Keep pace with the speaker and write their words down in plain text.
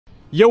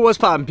Yo, what's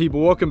poppin', people?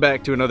 Welcome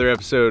back to another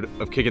episode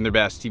of Kicking Their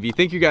Bass TV.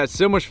 Thank you guys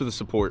so much for the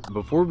support.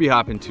 Before we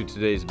hop into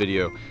today's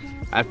video,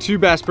 I have 2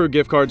 Bass Pro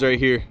gift cards right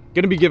here.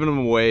 Gonna be giving them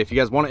away. If you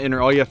guys want to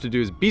enter, all you have to do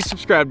is be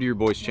subscribed to your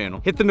boy's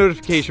channel. Hit the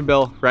notification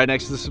bell right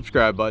next to the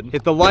subscribe button.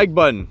 Hit the like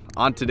button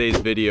on today's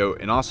video,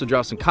 and also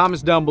drop some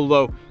comments down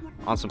below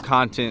on some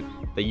content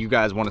that you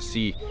guys want to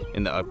see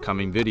in the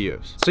upcoming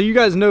videos. So you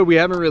guys know we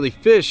haven't really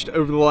fished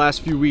over the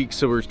last few weeks,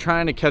 so we're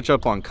trying to catch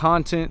up on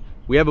content.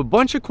 We have a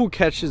bunch of cool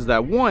catches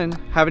that 1,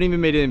 haven't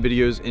even made it in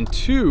videos, and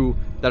 2,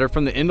 that are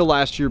from the end of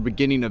last year,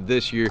 beginning of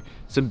this year.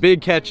 Some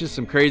big catches,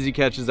 some crazy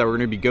catches that we're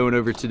gonna be going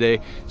over today.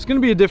 It's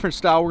gonna be a different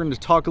style. We're gonna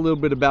talk a little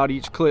bit about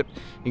each clip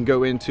and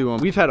go into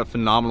them. We've had a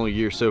phenomenal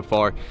year so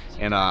far,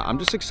 and I'm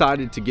just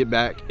excited to get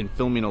back and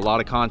filming a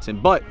lot of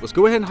content. But let's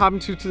go ahead and hop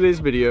into today's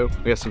video.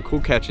 We have some cool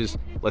catches.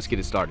 Let's get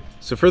it started.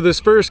 So for this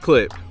first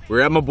clip,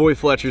 we're at my boy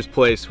Fletcher's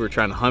place. We're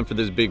trying to hunt for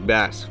this big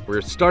bass.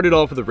 We started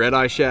off with a red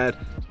eye shad.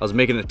 I was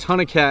making a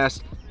ton of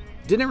casts,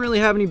 didn't really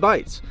have any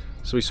bites.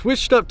 So we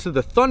switched up to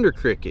the thunder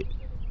cricket,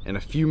 and a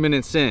few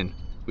minutes in,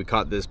 we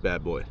caught this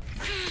bad boy.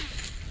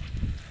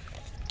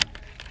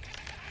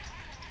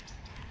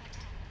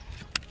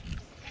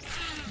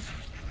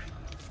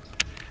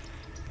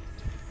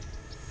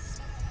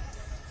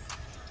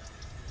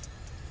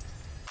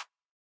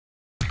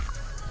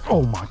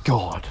 Oh my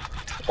God.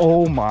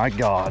 Oh my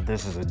God,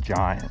 this is a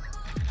giant.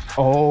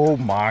 Oh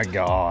my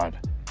God.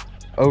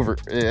 Over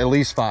at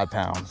least 5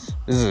 pounds.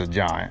 This is a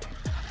giant.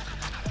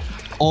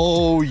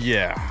 Oh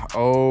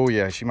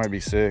yeah, she might be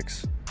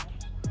 6.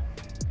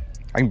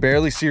 I can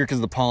barely see her because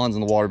the pollen's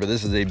in the water, but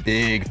this is a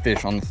big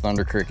fish on the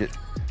thunder cricket.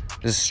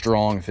 This is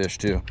strong fish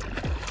too.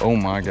 Oh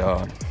my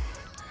God.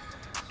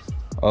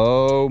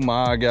 Oh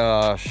my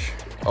gosh.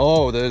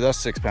 Oh, that's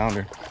 6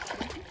 pounder.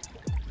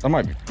 That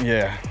might be,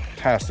 yeah,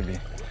 has to be.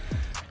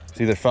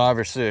 It's either 5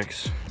 or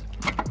 6.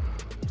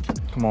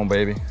 Come on,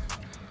 baby.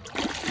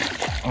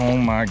 Oh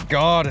my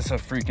God, it's a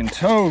freaking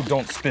toad.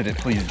 Don't spit it,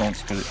 please don't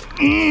spit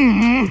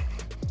it.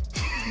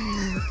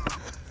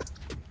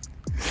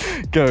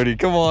 Cody,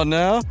 come on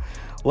now.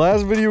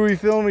 Last video we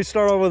filmed, we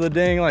start off with a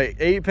dang like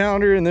 8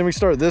 pounder, and then we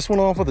start this one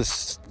off with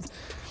that's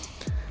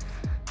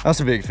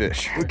a big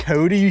fish.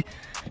 Cody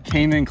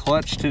came in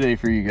clutch today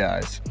for you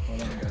guys.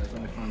 Hold on, guys,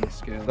 let me find the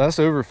scale. That's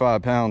over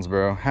 5 pounds,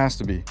 bro. Has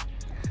to be.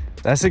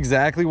 That's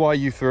exactly why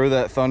you throw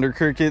that thunder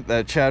cricket,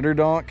 that chatter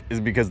donk,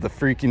 is because the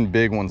freaking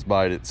big ones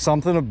bite it.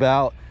 Something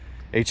about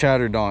a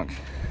chatter donk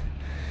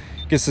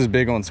gets those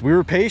big ones. We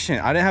were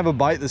patient. I didn't have a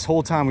bite this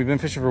whole time. We've been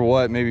fishing for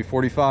what, maybe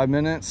 45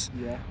 minutes?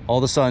 Yeah. All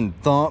of a sudden,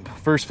 thump.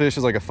 First fish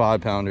is like a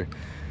 5 pounder.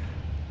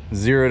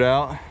 Zeroed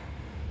out.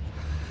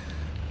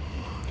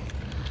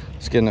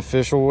 Let's get an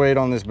official weight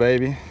on this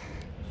baby.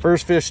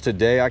 First fish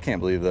today. I can't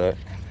believe that.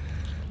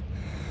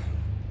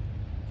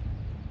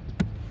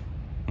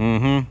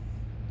 Mm-hmm.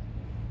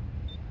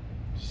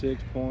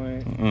 6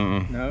 point.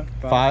 No.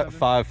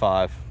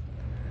 5.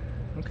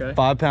 Okay.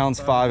 5 pounds,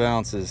 5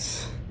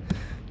 ounces.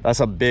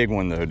 That's a big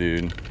one though,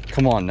 dude.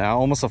 Come on now,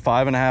 almost a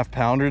 5.5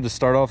 pounder to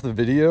start off the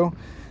video.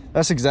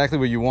 That's exactly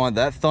what you want.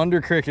 That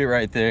thunder cricket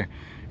right there.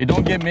 You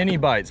don't get many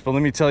bites, but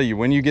let me tell you,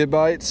 when you get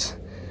bites,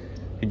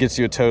 it gets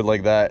you a toad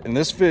like that. And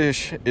this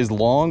fish is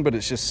long, but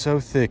it's just so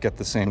thick at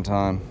the same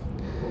time.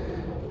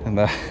 And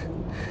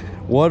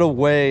what a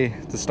way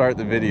to start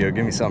the video.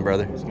 Give me some,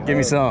 brother. Give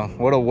me some.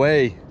 What a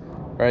way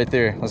right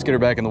there. Let's get her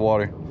back in the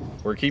water.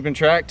 We're keeping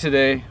track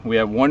today. We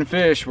have 1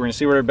 fish. We're gonna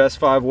see what our best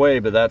 5 weigh,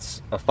 but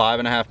that's a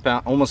 5.5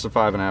 pound, almost a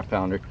 5.5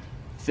 pounder.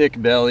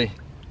 Thick belly,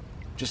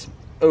 just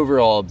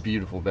overall a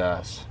beautiful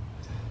bass.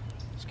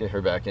 Let's get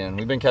her back in.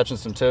 We've been catching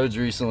some toads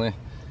recently.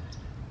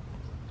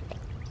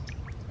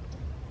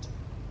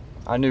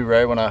 I knew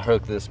right when I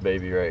hooked this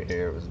baby right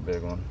here, it was a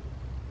big one.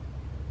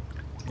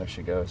 There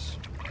she goes.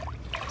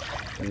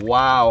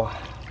 Wow,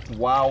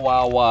 wow,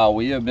 wow, wow.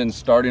 We have been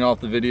starting off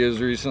the videos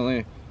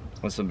recently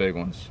with some big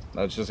ones.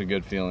 That's just a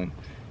good feeling.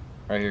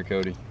 Right here,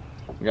 Cody.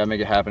 We gotta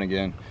make it happen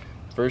again.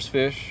 First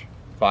fish,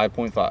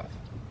 5.5.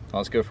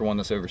 Let's go for one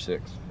that's over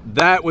 6.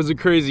 That was a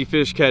crazy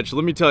fish catch.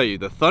 Let me tell you,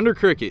 the thunder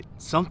cricket,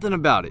 something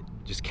about it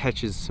just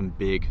catches some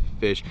big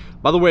fish.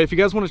 By the way, if you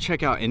guys want to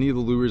check out any of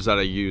the lures that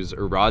I use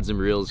or rods and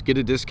reels, get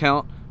a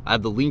discount. I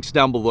have the links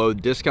down below,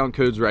 discount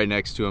codes right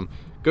next to them.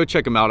 Go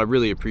check them out, I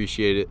really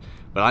appreciate it.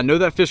 But I know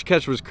that fish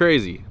catch was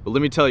crazy, but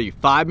let me tell you,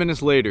 5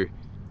 minutes later,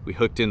 we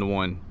hooked into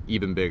one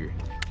even bigger.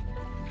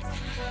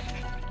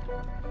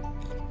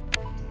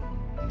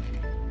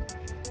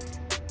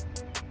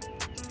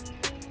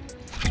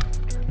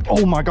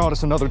 Oh my God,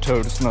 it's another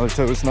toad, it's another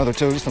toad, it's another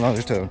toad, it's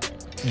another toad.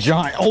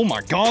 Giant, oh my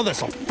God,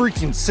 that's a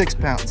freaking 6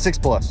 pound, 6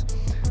 plus,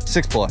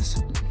 6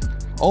 plus.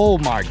 Oh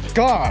my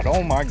God,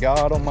 oh my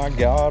God, oh my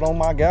God, oh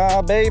my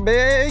God,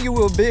 baby, you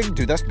a big,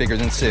 dude, that's bigger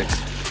than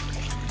 6.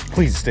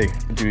 Please stay,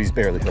 dude, he's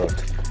barely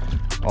hooked.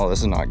 Oh, this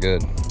is not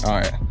good. All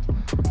right,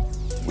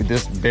 we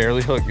just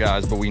barely hooked,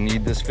 guys, but we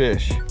need this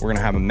fish. We're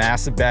gonna have a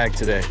massive bag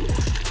today.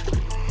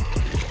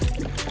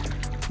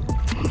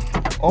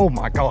 Oh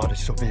my God,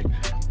 it's so big.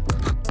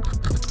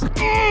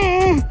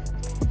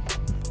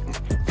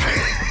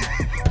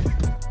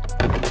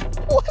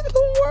 What?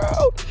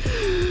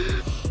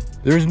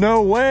 There's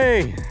no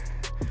way.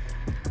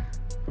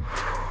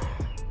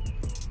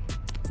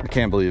 I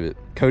can't believe it.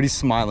 Cody's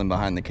smiling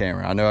behind the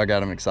camera. I know I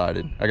got him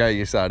excited. I got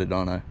you excited,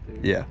 don't I?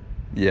 Yeah,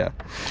 yeah.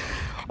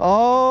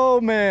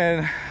 Oh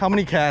man, how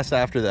many casts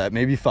after that?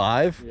 Maybe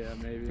 5? Yeah,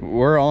 maybe.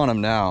 We're on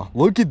him now.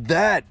 Look at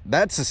that.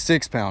 That's a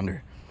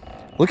 6-pounder.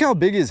 Look how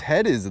big his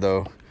head is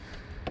though.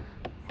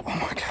 Oh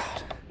my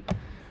God.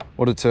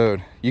 What a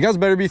toad. You guys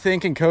better be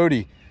thanking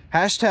Cody.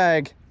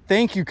 Hashtag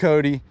thank you,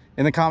 Cody,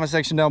 in the comment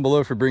section down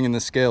below for bringing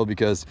this scale,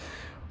 because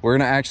we're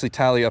gonna actually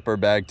tally up our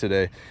bag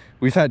today.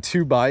 We've had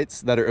 2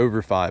 bites that are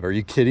over 5. Are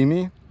you kidding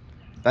me?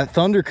 That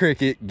thunder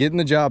cricket getting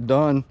the job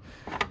done.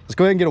 Let's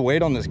go ahead and get a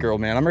weight on this girl,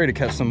 man. I'm ready to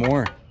catch some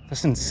more.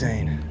 That's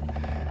insane.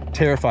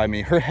 Terrified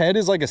me. Her head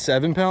is like a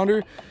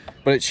 7-pounder,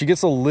 but she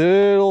gets a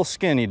little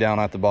skinny down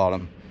at the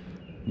bottom.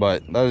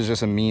 But that was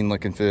just a mean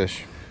looking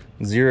fish.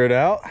 Zeroed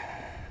out.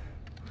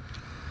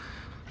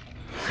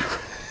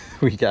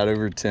 We got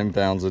over 10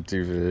 pounds of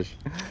 2 fish.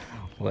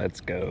 Let's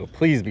go.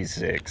 Please be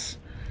 6.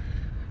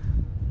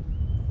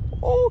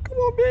 Oh, come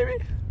on,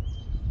 baby.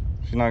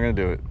 She's not gonna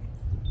do it.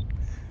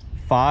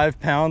 5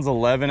 pounds,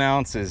 11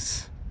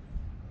 ounces.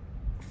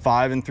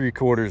 5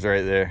 3/4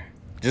 right there.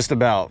 Just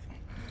about.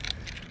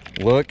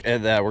 Look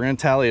at that. We're gonna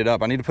tally it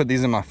up. I need to put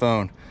these in my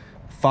phone.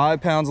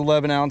 5 pounds,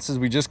 11 ounces.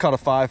 We just caught a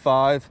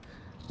 5.5.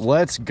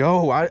 Let's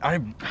go.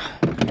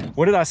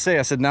 What did I say?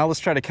 I said, now let's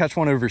try to catch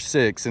one over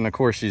 6. And of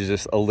course, she's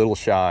just a little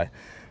shy.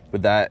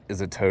 But that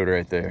is a toad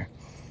right there.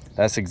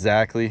 That's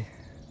exactly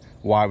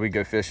why we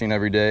go fishing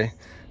every day.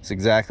 It's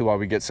exactly why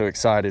we get so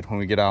excited when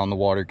we get out on the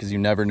water, because you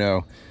never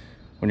know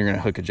when you're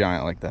gonna hook a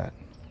giant like that.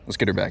 Let's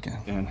get her back in.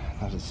 And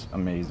that is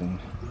amazing.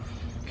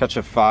 Catch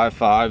a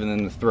 5.5 and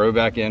then throw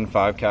back in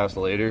 5 casts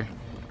later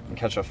and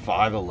catch a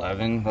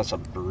 5.11. That's a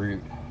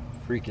brute,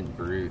 freaking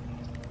brute.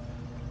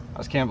 I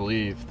just can't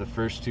believe the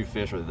first 2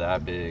 fish were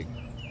that big.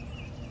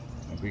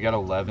 Like, we got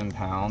 11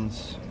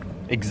 pounds,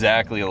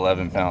 exactly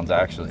 11 pounds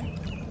actually.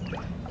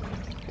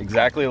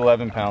 Exactly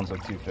 11 pounds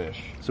of 2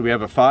 fish. So we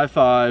have a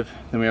 5.5,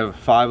 then we have a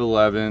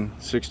 5.11,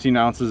 16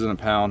 ounces in a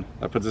pound.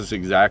 That puts us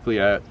exactly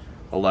at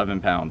 11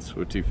 pounds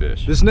with 2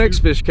 fish. This next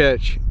fish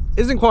catch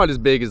isn't quite as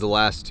big as the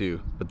last 2,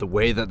 but the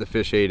way that the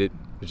fish ate it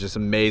was just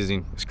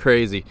amazing. It's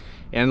crazy.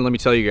 And let me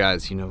tell you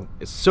guys, you know,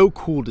 it's so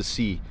cool to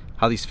see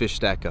how these fish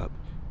stack up.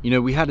 You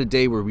know, we had a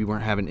day where we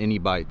weren't having any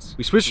bites.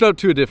 We switched up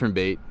to a different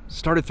bait,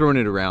 started throwing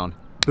it around.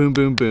 Boom,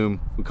 boom, boom.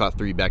 We caught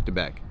 3 back to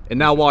back. And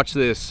now watch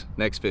this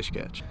next fish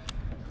catch.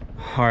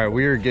 All right,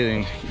 we are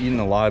getting eaten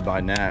alive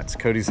by gnats.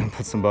 Cody's gonna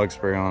put some bug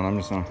spray on. I'm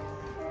just gonna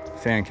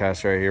fan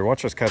cast right here.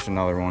 Watch us catch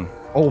another one.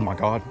 Oh my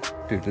God,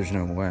 dude, there's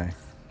no way.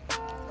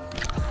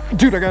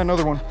 Dude, I got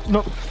another one.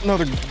 No,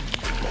 another.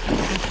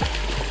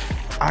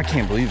 I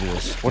can't believe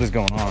this. What is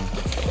going on?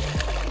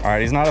 All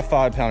right, he's not a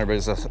 5-pounder, but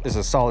it's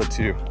a solid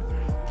 2.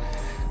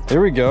 There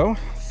we go.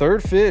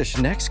 3rd fish,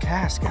 next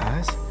cast,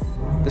 guys.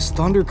 This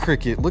thunder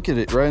cricket, look at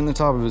it right in the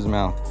top of his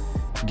mouth.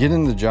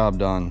 Getting the job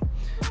done.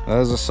 That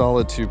is a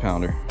solid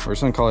 2-pounder. We're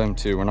just gonna call him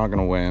 2. We're not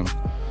gonna weigh him.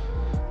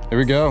 There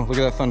we go. Look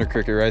at that thunder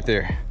cricket right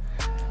there.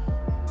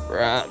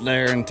 Right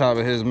there in the top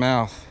of his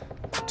mouth.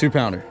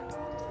 2-pounder.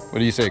 What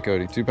do you say,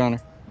 Cody? 2-pounder?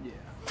 Yeah.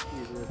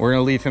 We're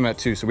gonna leave him at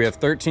 2. So we have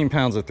 13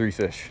 pounds of 3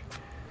 fish.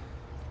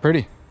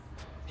 Pretty.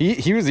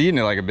 He was eating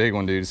it like a big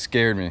one, dude. It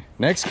scared me.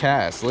 Next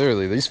cast,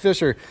 literally. These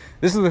fish are,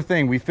 this is the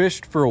thing. We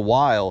fished for a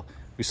while.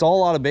 We saw a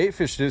lot of bait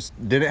fish, just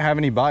didn't have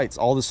any bites.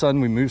 All of a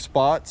sudden we moved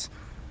spots.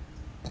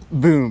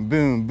 Boom,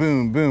 boom,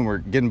 boom, boom. We're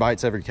getting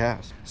bites every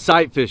cast.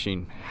 Sight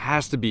fishing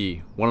has to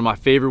be one of my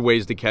favorite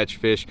ways to catch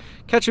fish.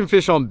 Catching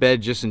fish on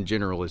bed just in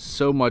general is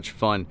so much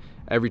fun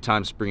every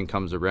time spring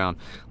comes around.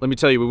 Let me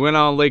tell you, we went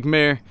out on Lake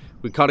Mare,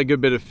 we caught a good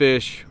bit of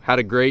fish, had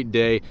a great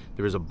day.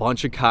 There was a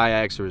bunch of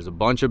kayaks, there was a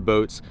bunch of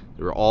boats.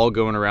 They were all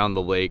going around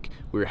the lake.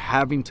 We were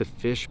having to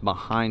fish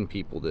behind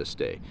people this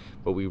day,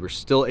 but we were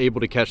still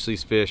able to catch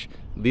these fish.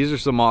 These are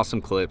some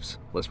awesome clips.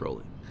 Let's roll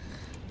it.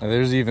 Now,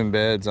 there's even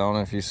beds. I don't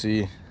know if you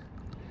see.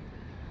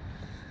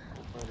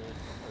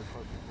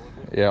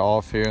 Yeah,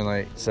 off here in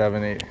like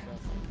 7, 8.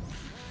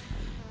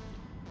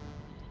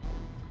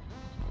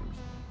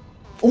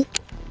 Oh!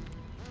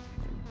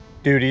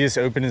 Dude, he just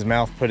opened his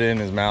mouth, put it in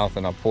his mouth,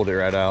 and I pulled it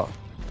right out.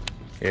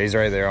 Yeah, he's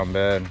right there on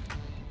bed.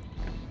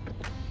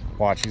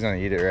 Watch, he's gonna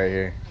eat it right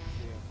here.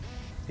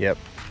 Yep.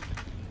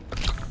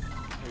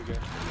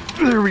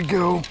 There we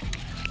go.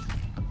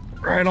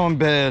 Right on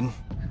bed.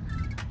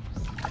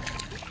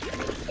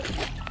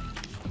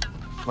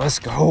 Let's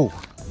go.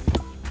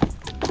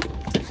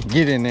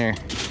 Get in there.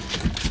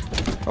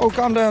 Oh,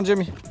 calm down,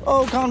 Jimmy.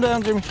 Oh, calm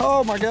down, Jimmy.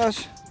 Oh my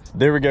gosh.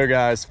 There we go,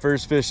 guys.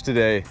 First fish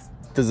today.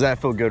 Does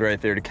that feel good right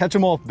there? To catch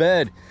them off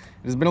bed,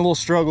 it has been a little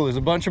struggle. There's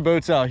a bunch of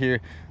boats out here.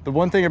 The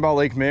one thing about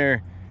Lake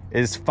Mare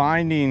is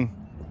finding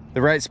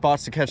the right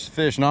spots to catch the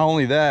fish. Not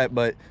only that,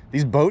 but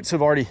these boats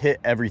have already hit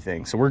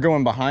everything. So we're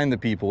going behind the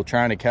people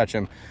trying to catch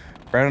them.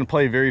 We're gonna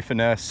play very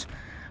finesse.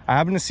 I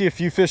happened to see a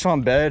few fish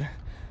on bed.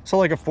 Saw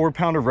like a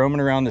 4-pounder roaming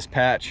around this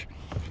patch.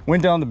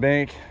 Went down the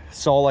bank,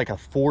 saw like a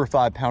 4 or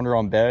 5-pounder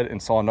on bed,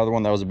 and saw another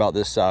one that was about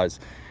this size.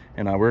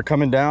 And we were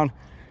coming down,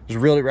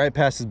 Just reeled it right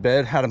past his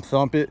bed, had him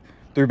thump it,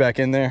 threw back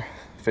in there.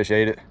 Fish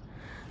ate it.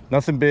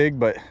 Nothing big,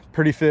 but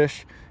pretty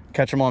fish.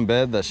 Catch them on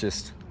bed,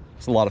 it's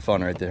a lot of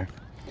fun right there.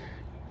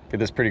 Get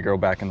this pretty girl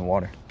back in the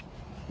water.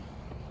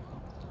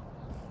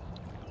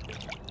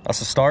 That's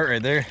a start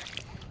right there.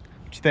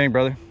 What you think,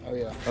 brother? Oh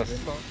yeah.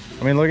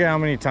 I mean, look at how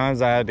many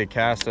times I had to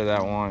cast at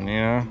that one,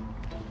 you know?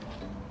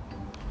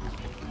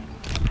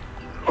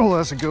 Oh,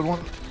 that's a good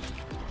one.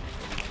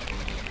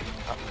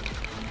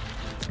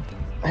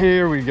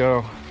 Here we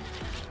go.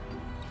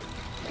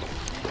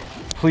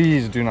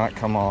 Please do not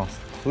come off.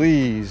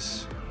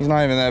 Please. He's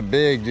not even that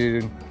big,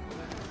 dude.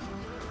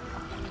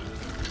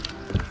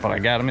 But I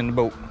got him in the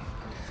boat.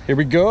 Here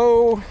we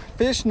go.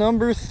 Fish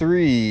number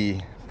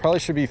 3. Probably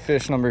should be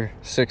fish number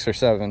 6 or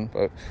 7,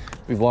 but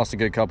we've lost a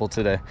good couple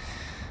today.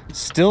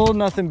 Still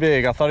nothing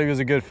big. I thought he was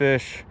a good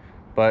fish,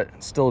 but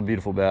still a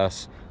beautiful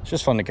bass. It's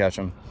just fun to catch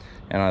him.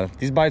 And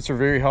these bites are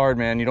very hard,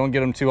 man. You don't get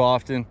them too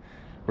often.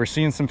 We're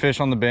seeing some fish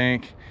on the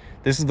bank.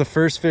 This is the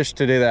first fish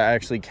today that I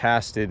actually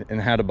casted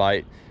and had a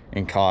bite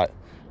and caught.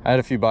 I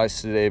had a few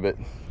bites today, but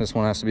this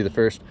one has to be the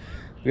first.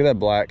 Look at that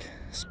black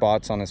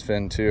spots on his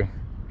fin too,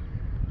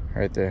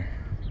 right there.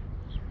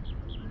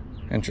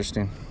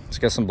 Interesting. It's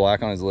got some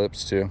black on his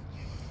lips too.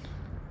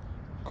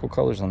 Cool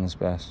colors on this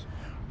bass.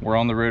 We're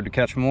on the road to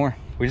catch more.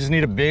 We just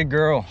need a big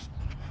girl.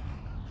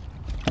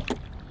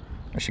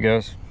 There she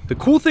goes. The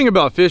cool thing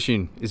about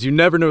fishing is you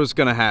never know what's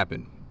gonna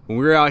happen. When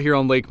we were out here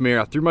on Lake Mare,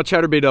 I threw my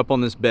chatterbait up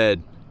on this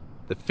bed.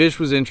 The fish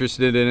was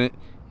interested in it,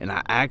 and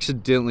I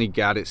accidentally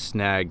got it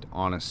snagged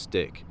on a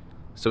stick.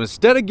 So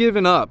instead of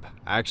giving up,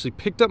 I actually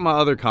picked up my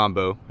other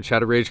combo, which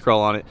had a rage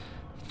crawl on it,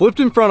 flipped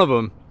in front of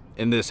him,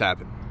 and this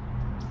happened.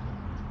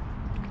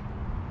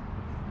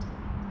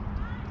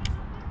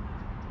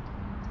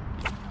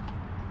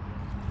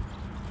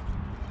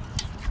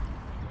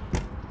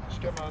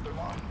 Just got my other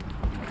line.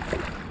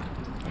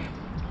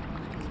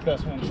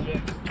 Best one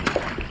today.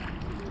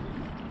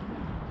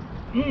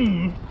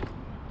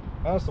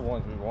 That's the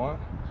ones we want.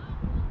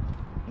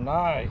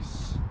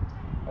 Nice.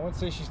 I wouldn't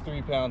say she's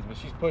 3 pounds, but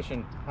she's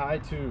pushing high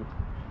 2.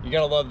 You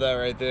gotta love that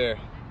right there.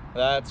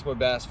 That's what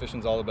bass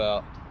fishing's all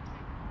about.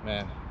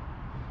 Man,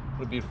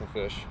 what a beautiful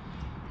fish.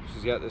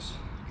 She's got this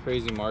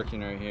crazy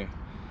marking right here.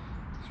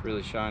 It's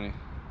really shiny.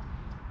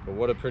 But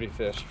what a pretty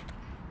fish.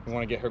 We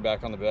want to get her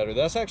back on the bed.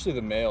 That's actually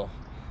the male.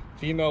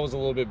 Female was a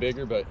little bit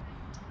bigger, but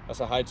that's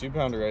a high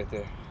 2-pounder right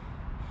there.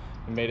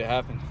 We made it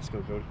happen. Let's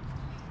go, Cody.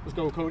 Let's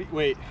go, Cody.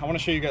 Wait, I want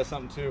to show you guys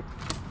something too.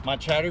 My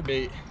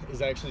chatterbait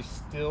is actually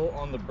still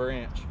on the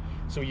branch.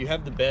 So you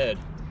have the bed,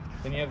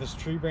 then you have this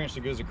tree branch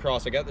that goes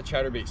across. I got the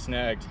chatterbait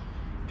snagged,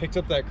 picked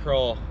up that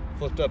crawl,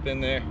 flipped up in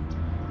there,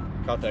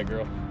 caught that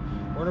girl.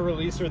 We're gonna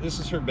release her. This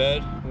is her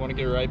bed. We want to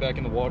get her right back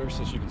in the water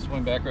so she can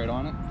swim back right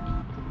on it.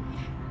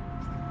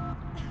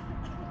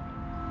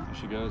 There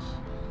she goes.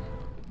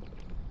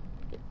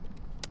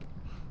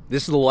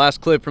 This is the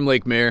last clip from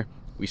Lake Mare.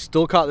 We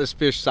still caught this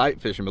fish sight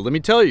fishing, but let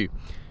me tell you,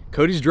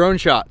 Cody's drone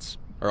shots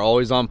are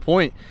always on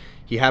point.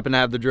 He happened to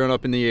have the drone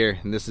up in the air,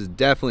 and this is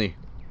definitely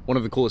one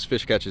of the coolest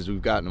fish catches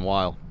we've got in a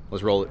while.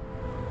 Let's roll it.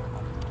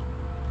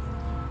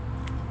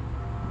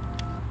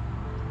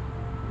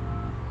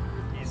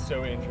 He's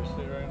so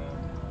interested right now.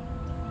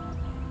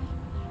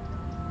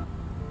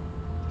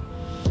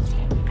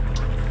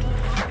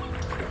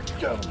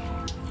 Got him.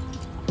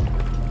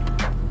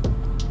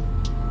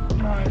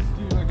 Nice,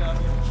 dude, I got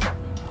him.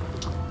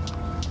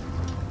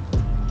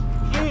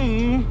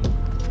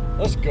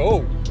 Let's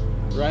go.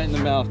 Right in the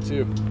mouth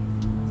too.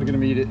 Look at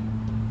him eat it.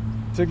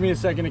 Took me a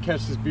second to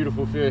catch this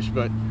beautiful fish,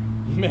 but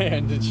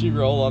man, did she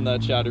roll on that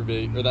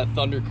chatterbait or that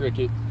thunder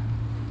cricket.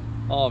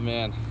 Oh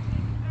man.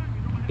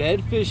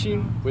 Bed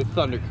fishing with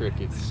thunder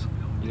crickets.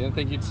 You didn't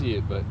think you'd see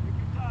it, but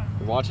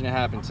we're watching it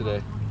happen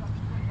today.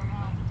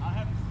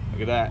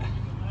 Look at that.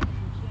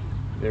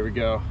 There we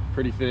go.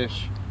 Pretty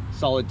fish.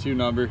 Solid 2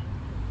 number.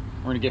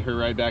 We're gonna get her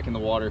right back in the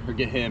water, or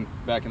get him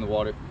back in the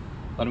water.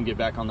 Let him get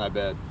back on that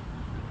bed.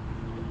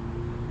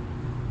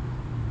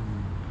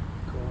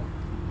 Cool.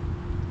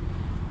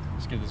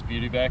 Let's get this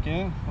beauty back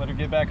in. Let her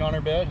get back on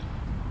her bed.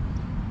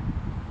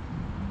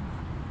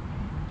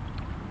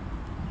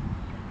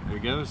 There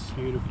he goes.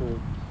 Beautiful.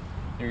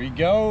 There he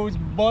goes,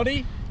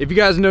 buddy. If you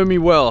guys know me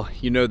well,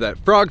 you know that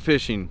frog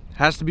fishing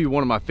has to be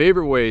one of my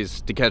favorite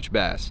ways to catch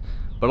bass.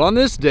 But on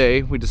this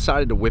day, we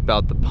decided to whip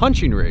out the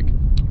punching rig,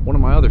 one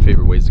of my other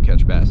favorite ways to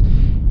catch bass.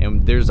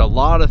 And there's a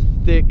lot of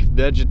thick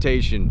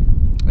vegetation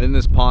in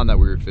this pond that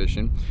we were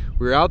fishing.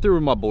 We were out there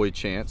with my boy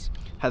Chance,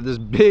 had this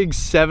big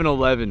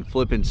 7-Eleven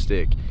flipping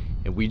stick,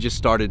 and we just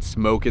started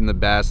smoking the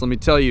bass. Let me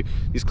tell you,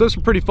 these clips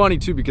were pretty funny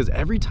too, because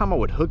every time I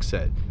would hook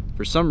set,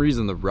 for some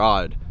reason the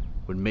rod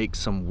would make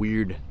some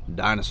weird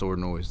dinosaur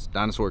noise,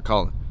 dinosaur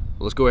calling.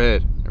 Well, let's go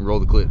ahead and roll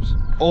the clips.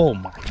 Oh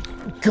my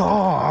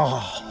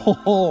God.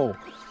 Oh,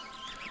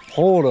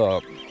 hold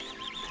up.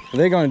 Are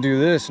they gonna do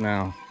this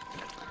now?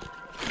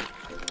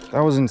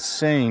 That was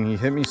insane. He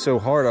hit me so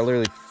hard, I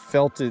literally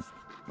felt it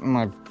on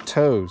my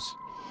toes.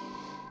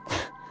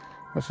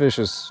 My fish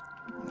just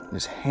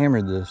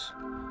hammered this.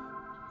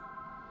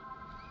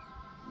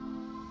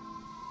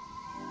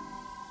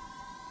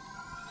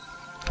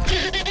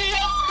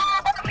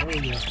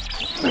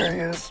 There he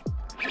is.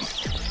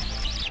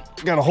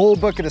 Got a whole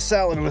bucket of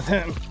salad with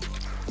him.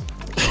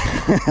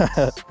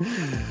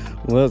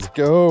 Let's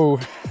go.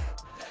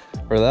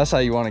 Or that's how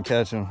you want to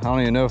catch them. I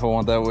don't even know if I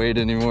want that weight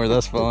anymore.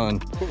 That's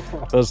fun.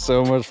 That's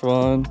so much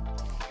fun.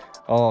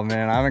 Oh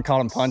man, I haven't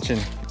caught him punching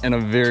in a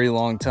very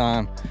long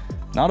time.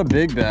 Not a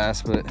big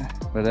bass, but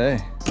hey,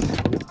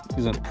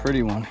 he's a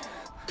pretty one.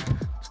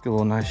 Let's get a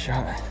little nice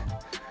shot.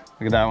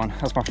 Look at that one.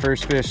 That's my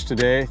first fish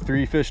today.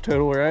 3 fish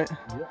total, right?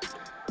 Yep.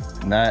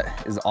 And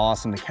that is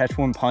awesome to catch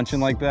one punching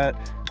like that,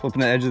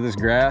 flipping the edge of this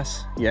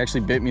grass. He actually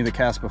bit me the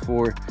cast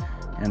before,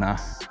 and I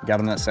got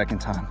him that second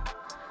time.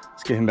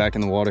 Let's get him back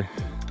in the water.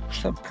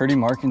 Some pretty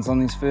markings on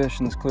these fish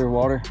in this clear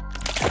water.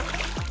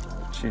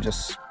 She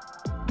just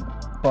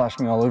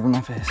splashed me all over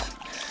my face.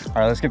 All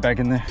right, let's get back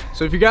in there.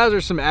 So if you guys are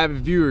some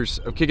avid viewers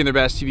of Kicking Their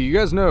Bass TV, you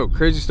guys know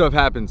crazy stuff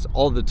happens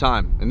all the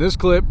time. In this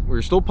clip, we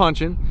were still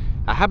punching.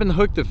 I happened to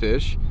hook the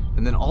fish,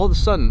 and then all of a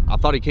sudden, I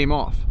thought he came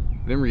off.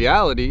 But in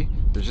reality,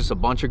 there's just a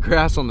bunch of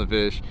grass on the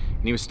fish,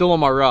 and he was still on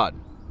my rod.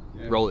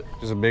 Yeah. Roll it.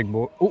 Just a big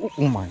boy. Oh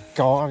my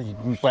God, he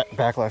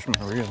backlashed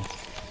my reel.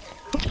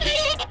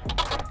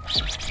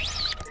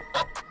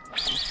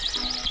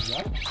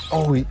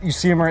 Oh, you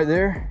see him right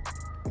there?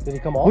 Did he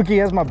come off? Look, he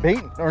has my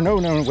bait. Or no,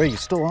 wait, he's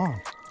still on.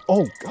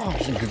 Oh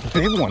gosh, he's a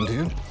big one,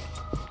 dude.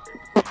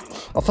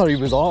 I thought he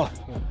was off.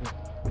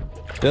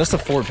 That's a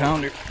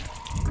 4-pounder.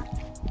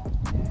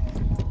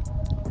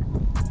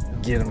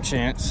 Get him,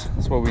 Chance.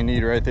 That's what we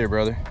need right there,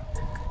 brother.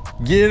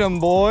 Get him,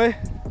 boy.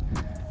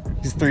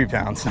 He's 3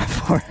 pounds, not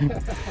 4.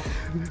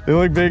 They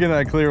look big in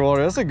that clear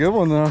water. That's a good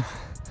one, though.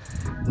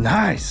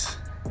 Nice.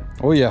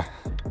 Oh, yeah.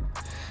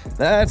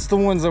 That's the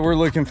ones that we're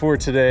looking for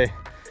today.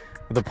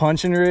 With the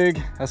punching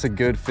rig, that's a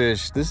good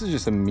fish. This is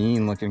just a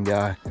mean-looking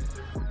guy.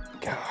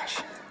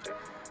 Gosh.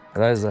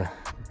 That is a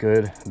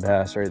good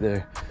bass right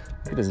there.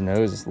 Look at his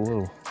nose. It's a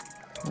little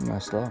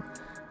messed up.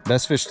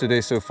 Best fish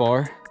today so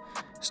far.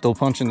 Still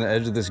punching the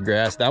edge of this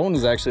grass. That one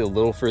is actually a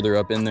little further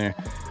up in there.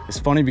 It's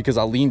funny because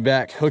I leaned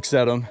back, hooks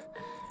at him.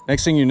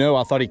 Next thing you know,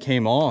 I thought he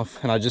came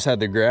off, and I just had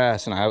the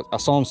grass, and I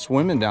saw him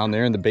swimming down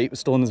there, and the bait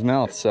was still in his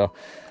mouth. So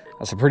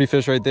that's a pretty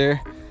fish right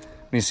there.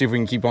 Let me see if we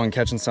can keep on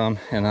catching some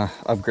and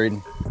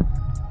upgrading.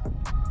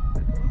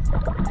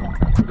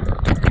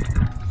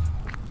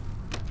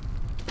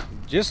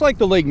 Just like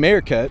the Lake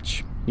Mare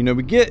catch, you know,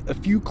 we get a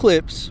few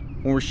clips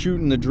when we're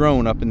shooting the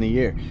drone up in the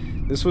air.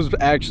 This was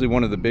actually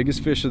one of the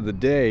biggest fish of the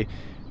day.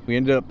 We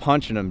ended up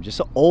punching him, just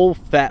an old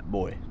fat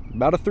boy,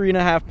 about a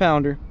 3.5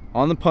 pounder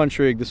on the punch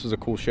rig. This was a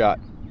cool shot.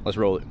 Let's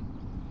roll it.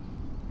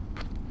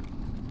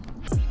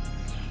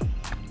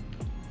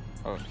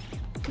 Oh.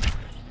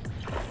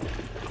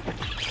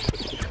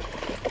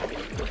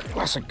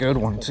 That's a good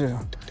one too.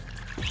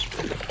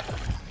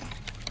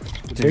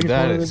 Dude,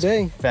 that is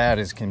fat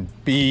as can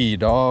be,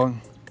 dog.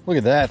 Look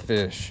at that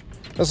fish.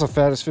 That's the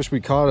fattest fish we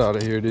caught out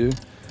of here, dude.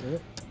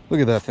 Yep. Look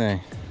at that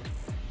thing.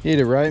 He ate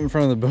it right in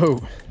front of the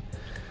boat.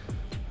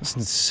 That's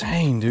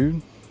insane,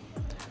 dude.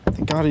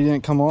 Thank God he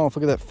didn't come off.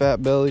 Look at that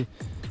fat belly.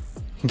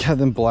 He got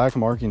them black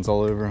markings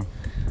all over him.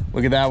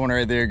 Look at that one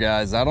right there,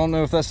 guys. I don't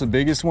know if that's the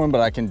biggest one, but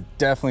I can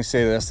definitely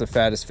say that's the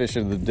fattest fish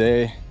of the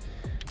day.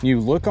 You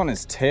look on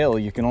his tail,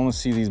 you can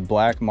almost see these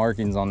black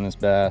markings on this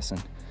bass.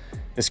 And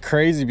it's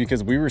crazy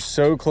because we were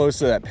so close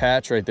to that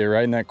patch right there,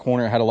 right in that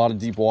corner. It had a lot of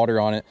deep water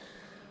on it.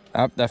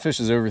 That fish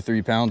is over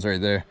 3 pounds right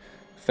there.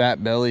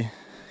 Fat belly,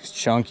 he's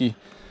chunky.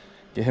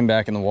 Get him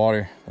back in the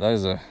water.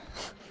 That's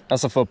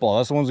a football.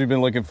 That's the ones we've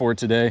been looking for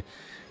today.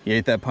 He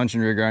ate that punching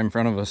rig right in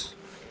front of us.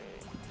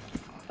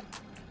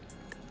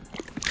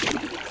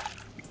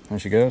 There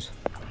she goes.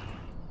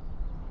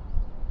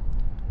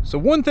 So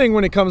one thing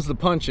when it comes to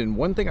punching,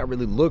 one thing I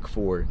really look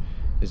for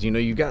is, you know,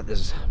 you got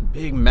this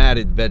big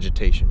matted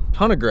vegetation,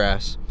 ton of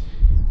grass.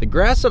 The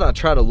grass that I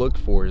try to look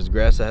for is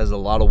grass that has a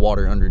lot of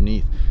water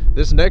underneath.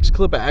 This next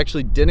clip, I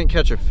actually didn't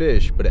catch a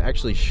fish, but it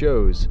actually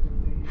shows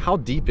how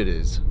deep it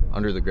is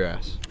under the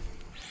grass.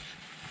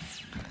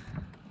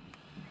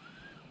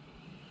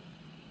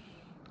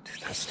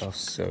 Dude, that stuff's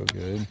so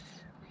good.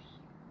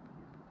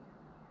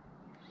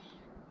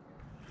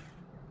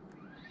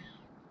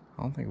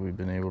 I don't think we've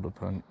been able to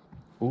punch.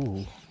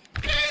 Ooh.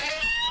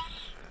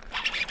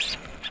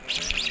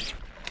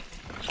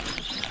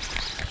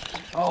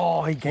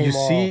 Oh, he came off. You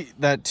see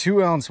that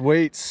 2-ounce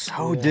weight,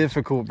 so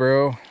difficult,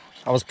 bro.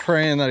 I was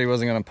praying that he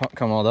wasn't gonna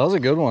come off. That was a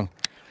good one.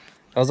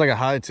 That was like a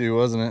high 2,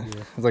 wasn't it?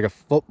 Yeah. It was like a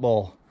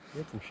football. He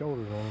had some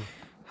shoulders on him.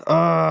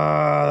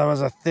 That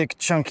was a thick,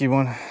 chunky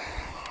one.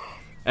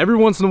 Every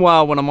once in a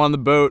while when I'm on the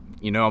boat,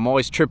 you know, I'm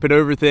always tripping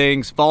over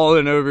things,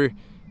 falling over,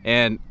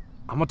 and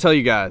I'm gonna tell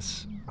you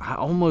guys, I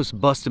almost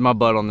busted my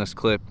butt on this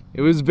clip.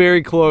 It was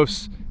very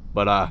close,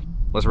 but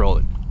let's roll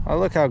it. Oh,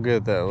 look how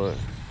good that looked.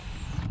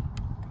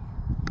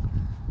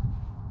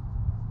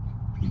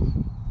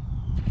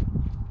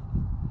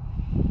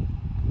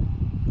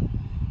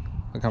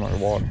 Look how much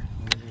water.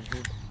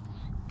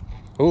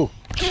 Ooh.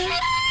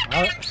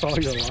 I saw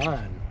your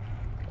line.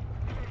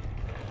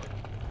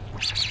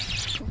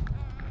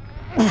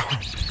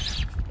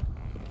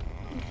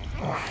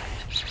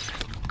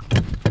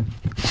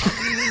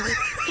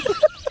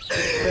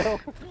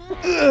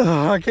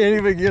 I can't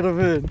even get him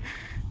in.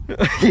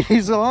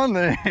 He's on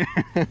there.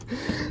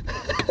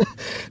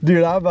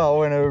 Dude, I about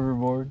went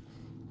overboard.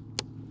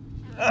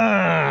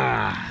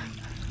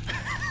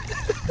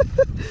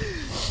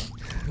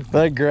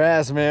 That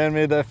grass, man,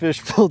 made that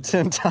fish pull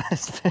 10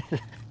 times bigger.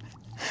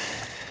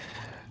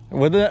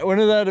 Wouldn't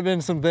that have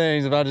been some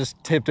things if I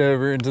just tipped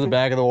over into the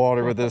back of the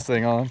water with this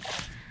thing on?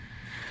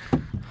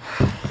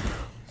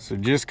 So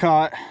just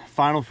caught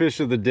final fish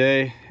of the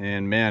day,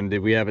 and man, did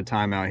we have a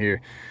time out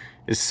here.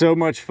 It's so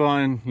much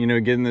fun, you know,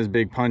 getting those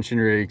big punching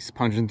rigs,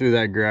 punching through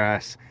that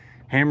grass,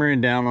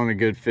 hammering down on a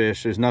good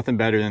fish. There's nothing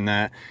better than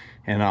that.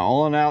 And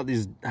all in out,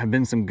 these have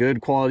been some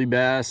good quality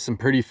bass, some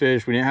pretty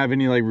fish. We didn't have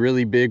any like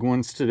really big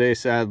ones today,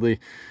 sadly,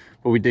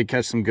 but we did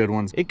catch some good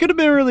ones. It could have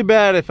been really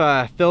bad if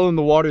I fell in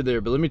the water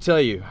there, but let me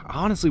tell you, I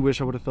honestly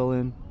wish I would have fell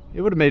in.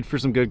 It would have made for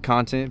some good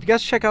content. If you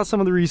guys check out some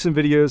of the recent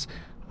videos,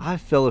 I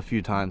fell a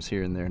few times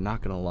here and there,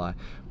 not gonna lie.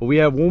 But we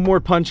have one more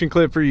punching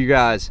clip for you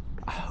guys.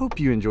 I hope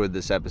you enjoyed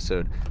this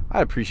episode.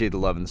 I appreciate the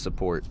love and the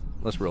support.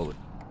 Let's roll it.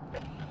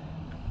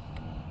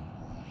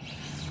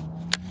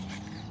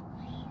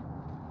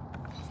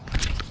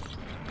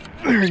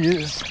 There he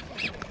is.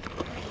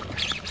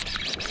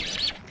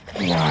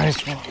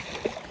 Nice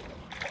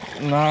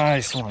one.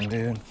 Nice one,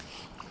 dude.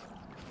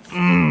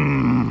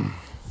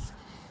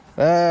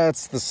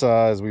 That's the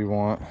size we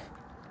want.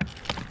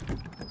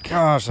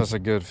 Gosh, that's a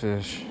good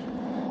fish.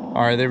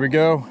 All right, there we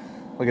go.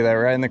 Look at that,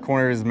 right in the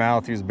corner of his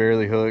mouth. He was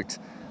barely hooked.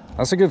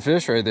 That's a good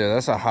fish right there.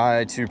 That's a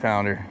high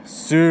 2-pounder.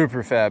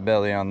 Super fat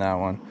belly on that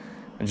one.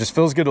 It just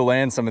feels good to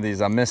land some of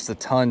these. I missed a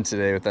ton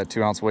today with that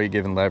 2-ounce weight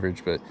given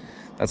leverage, but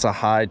that's a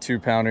high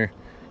 2-pounder.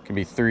 Could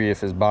be 3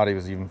 if his body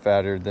was even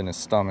fatter than his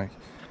stomach.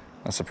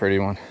 That's a pretty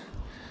one.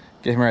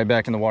 Get him right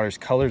back in the water. His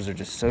colors are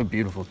just so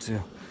beautiful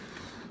too.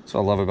 That's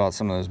what I love about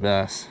some of those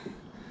bass.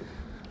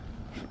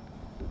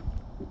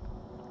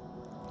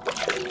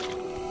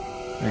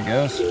 There he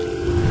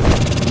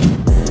goes.